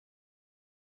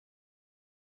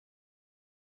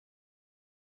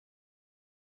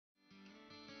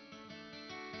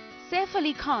Saif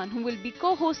Ali Khan, who will be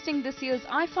co-hosting this year's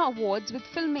IIFA Awards with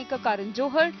filmmaker Karan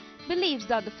Johar, believes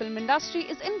that the film industry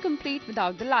is incomplete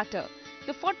without the latter.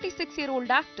 The 46-year-old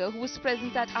actor, who was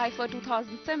present at IIFA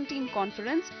 2017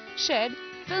 conference, shared,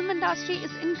 "Film industry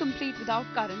is incomplete without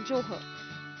Karan Johar."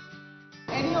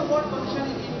 Any award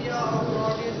function in India or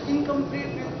abroad is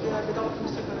incomplete without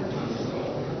Mr. Karan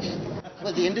Johar.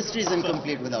 Well, the industry is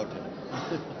incomplete without him.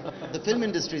 The film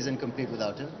industry is incomplete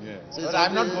without him. Yeah. So But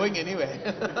I'm not going anywhere.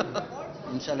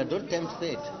 Inshallah, don't tempt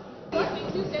fate. What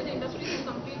makes you say the industry is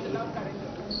incomplete without Karan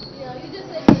Johar? Yeah, you just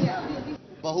said yeah.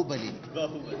 Bahubali.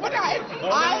 But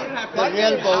The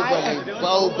real Bahubali.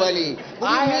 Bahubali.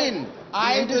 What do you mean?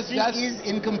 The industry is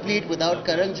incomplete without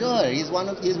Karan Johar. He's one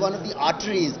of the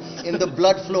arteries in the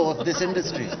blood flow of this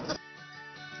industry.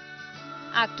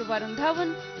 Actor Varun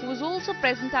Dhawan, who was also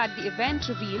present at the event,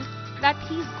 revealed that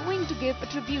he is going to give a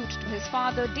tribute to his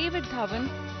father David Dhawan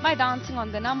by dancing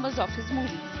on the numbers of his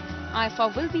movies.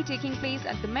 IIFA will be taking place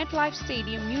at the MetLife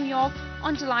Stadium, New York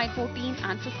on July 14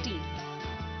 and 15.